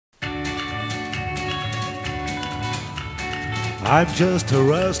I'm just a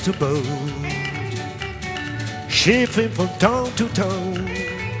Rastoubaut, shifting from town to town.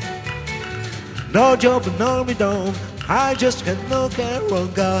 No job, no me down. I just cannot get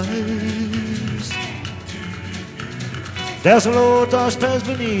wrong, guys. There's a lot of space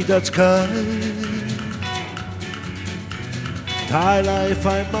beneath that sky. Till I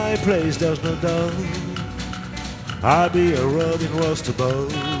find my place, there's no doubt. I'll be a Robin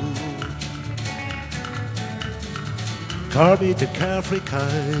Rastoubaut. Call me the carefree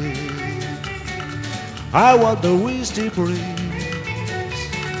kind. I want the whiskey breeze.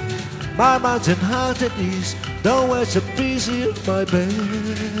 My mind's in heart at ease. Don't waste a busy at my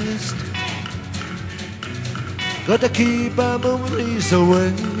best. Gotta keep my memories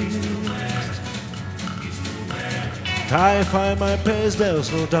away. Till I find my pace,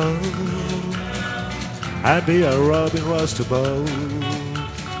 there's no doubt. I'll be a Robin Rastoubaut.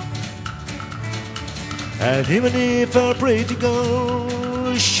 And even if a pretty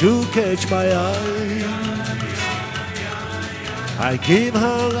girl should catch my eye, I give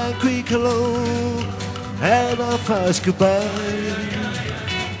her a quick hello and a fast goodbye.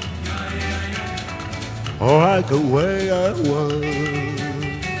 Or I go where I want,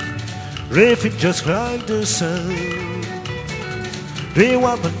 living just like the sun. Doing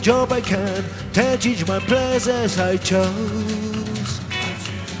one job I can, teach my place as I chose.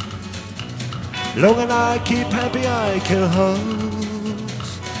 Long and I keep happy, I can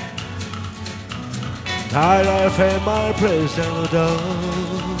host. Till I find my place down the doubt.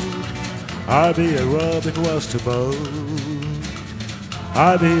 I'll be a Robin Rastoubaut.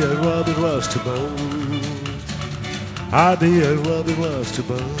 I'll be a Robin Rastoubaut. I'll be a Robin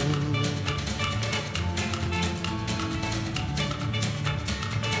Rastoubaut.